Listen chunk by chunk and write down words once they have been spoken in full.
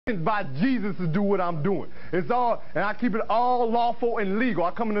by Jesus to do what I'm doing. It's all, and I keep it all lawful and legal.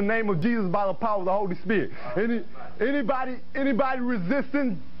 I come in the name of Jesus by the power of the Holy Spirit. Anybody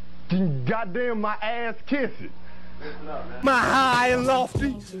resisting, goddamn my ass kiss it. My high and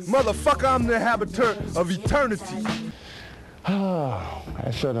lofty, motherfucker, I'm the inhabitor of eternity.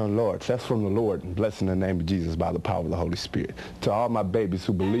 That's from the Lord. That's from the Lord. And blessed in the name of Jesus by the power of the Holy Spirit. To all my babies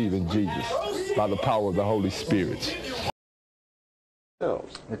who believe in Jesus by the power of the Holy Spirit.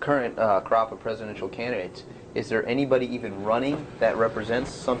 The current crop of presidential candidates, is there anybody even running that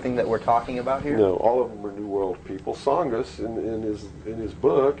represents something that we're talking about here? No, all of them are New World people. Tsongas, in his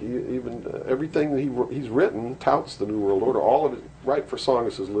book, even everything that he's written touts the New World Order. All of it, right for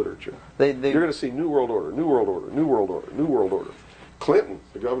Tsongas' literature. You're going to see New World Order, New World Order, New World Order, New World Order. Clinton,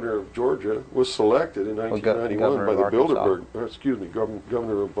 the governor of Georgia, was selected in 1991 by the Bilderberg.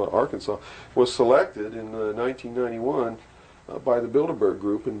 Governor of Arkansas was selected in 1991 by the Bilderberg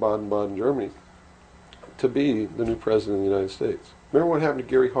Group in Baden-Baden, Germany, to be the new president of the United States. Remember what happened to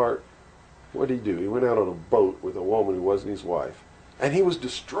Gary Hart? What did he do? He went out on a boat with a woman who wasn't his wife, and he was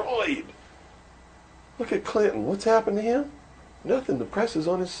destroyed. Look at Clinton. What's happened to him? Nothing. The press is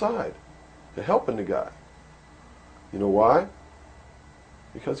on his side. They're helping the guy. You know why?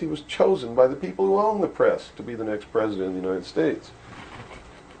 Because he was chosen by the people who own the press to be the next president of the United States.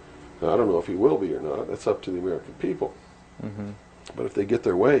 Now, I don't know if he will be or not. That's up to the American people. Mm-hmm. But if they get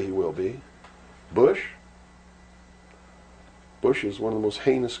their way, he will be. Bush is one of the most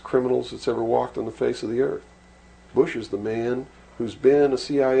heinous criminals that's ever walked on the face of the earth. Bush is the man who's been a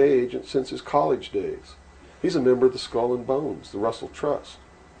CIA agent since his college days. He's a member of the Skull and Bones, the Russell Trust.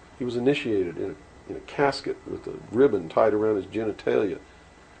 He was initiated in a casket with a ribbon tied around his genitalia,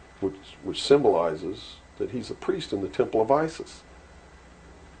 which symbolizes that he's a priest in the temple of Isis.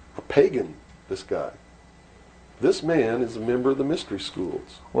 A pagan, this guy. This man is a member of the mystery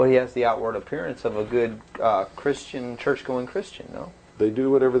schools. Well, he has the outward appearance of a good Christian, church-going Christian, no? They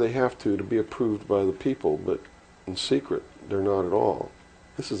do whatever they have to be approved by the people, but in secret, they're not at all.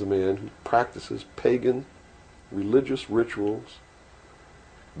 This is a man who practices pagan religious rituals,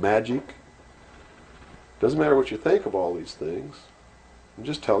 magic. Doesn't matter what you think of all these things. I'm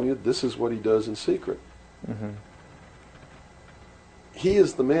just telling you, this is what he does in secret. Mm-hmm. He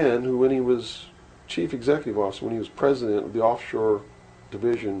is the man who, when he was chief executive officer, when he was president of the offshore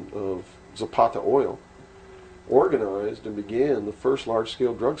division of Zapata Oil, organized and began the first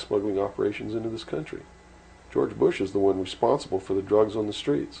large-scale drug smuggling operations into this country. George Bush is the one responsible for the drugs on the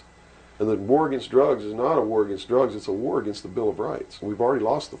streets. And the war against drugs is not a war against drugs, it's a war against the Bill of Rights. We've already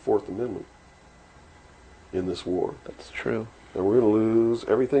lost the Fourth Amendment in this war. That's true. And we're going to lose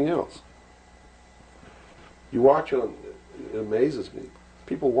everything else. You watch on, it amazes me,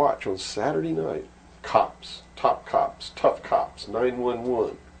 people watch on Saturday night, cops, top cops, tough cops,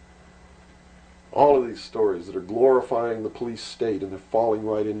 911. All of these stories that are glorifying the police state, and they're falling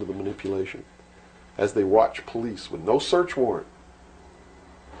right into the manipulation. As they watch police with no search warrant,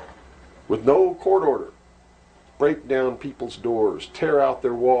 with no court order, break down people's doors, tear out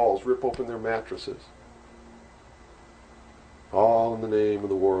their walls, rip open their mattresses. All in the name of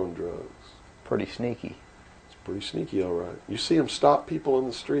the war on drugs. Pretty sneaky. It's pretty sneaky, all right. You see them stop people in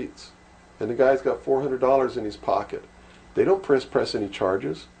the streets, and the guy's got $400 in his pocket. They don't press any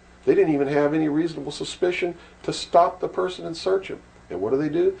charges. They didn't even have any reasonable suspicion to stop the person and search him. And what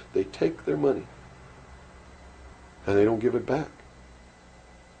do? They take their money. And they don't give it back.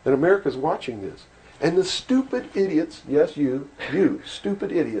 And America's watching this. And the stupid idiots, yes, you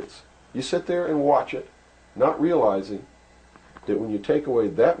stupid idiots, you sit there and watch it, not realizing that when you take away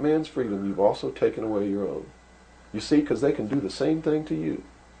that man's freedom, you've also taken away your own. You see, because they can do the same thing to you.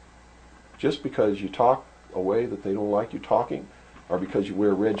 Just because you talk a way that they don't like you talking, or because you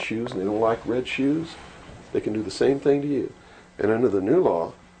wear red shoes and they don't like red shoes, they can do the same thing to you. And under the new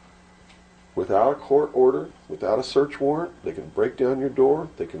law, without a court order, without a search warrant, they can break down your door,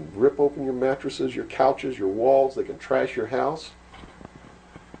 they can rip open your mattresses, your couches, your walls, they can trash your house.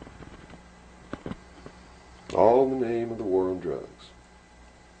 All in the name of the war on drugs.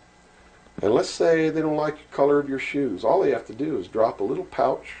 And let's say they don't like the color of your shoes. All they have to do is drop a little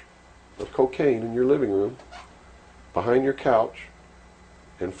pouch of cocaine in your living room, behind your couch,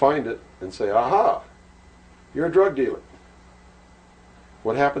 and find it and say, aha, you're a drug dealer.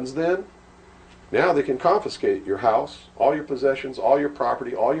 What happens then? Now they can confiscate your house, all your possessions, all your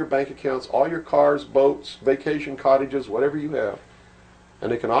property, all your bank accounts, all your cars, boats, vacation cottages, whatever you have.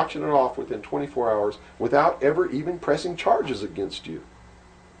 And they can auction it off within 24 hours without ever even pressing charges against you.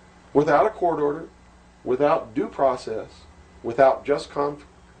 Without a court order, without due process, without just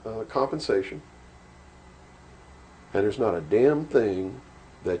compensation. And there's not a damn thing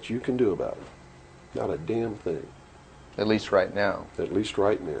that you can do about it. Not a damn thing. At least right now. At least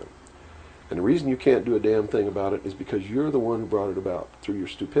right now. And the reason you can't do a damn thing about it is because you're the one who brought it about through your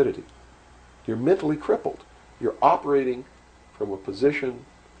stupidity. You're mentally crippled. You're operating from a position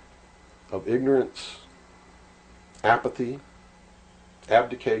of ignorance, apathy,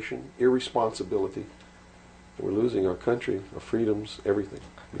 abdication, irresponsibility. And we're losing our country, our freedoms, everything.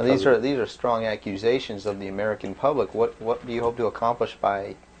 Now these are strong accusations of the American public. What do you hope to accomplish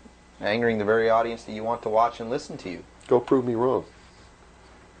by angering the very audience that you want to watch and listen to you? Go prove me wrong.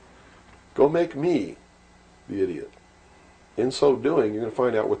 Go make me the idiot. In so doing, you're going to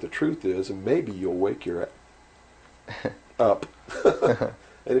find out what the truth is, and maybe you'll wake your up.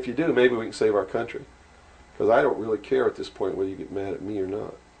 And if you do, maybe we can save our country. Because I don't really care at this point whether you get mad at me or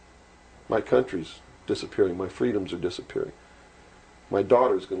not. My country's disappearing. My freedoms are disappearing. My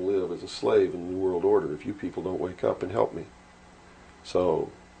daughter's going to live as a slave in the New World Order if you people don't wake up and help me.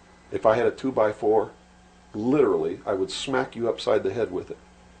 So, if I had a 2x4, literally, I would smack you upside the head with it.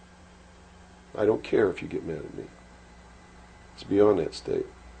 I don't care if you get mad at me. It's beyond that state.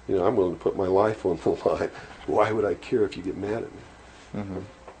 You know, I'm willing to put my life on the line. Why would I care if you get mad at me? Mm-hmm.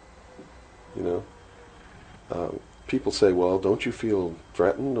 You know? People say, well, don't you feel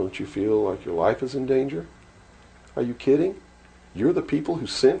threatened? Don't you feel like your life is in danger? Are you kidding? You're the people who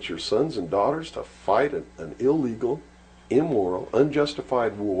sent your sons and daughters to fight an illegal, immoral,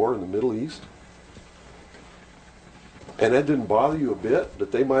 unjustified war in the Middle East? And that didn't bother you a bit,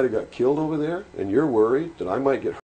 that they might have got killed over there, and you're worried that I might get hurt?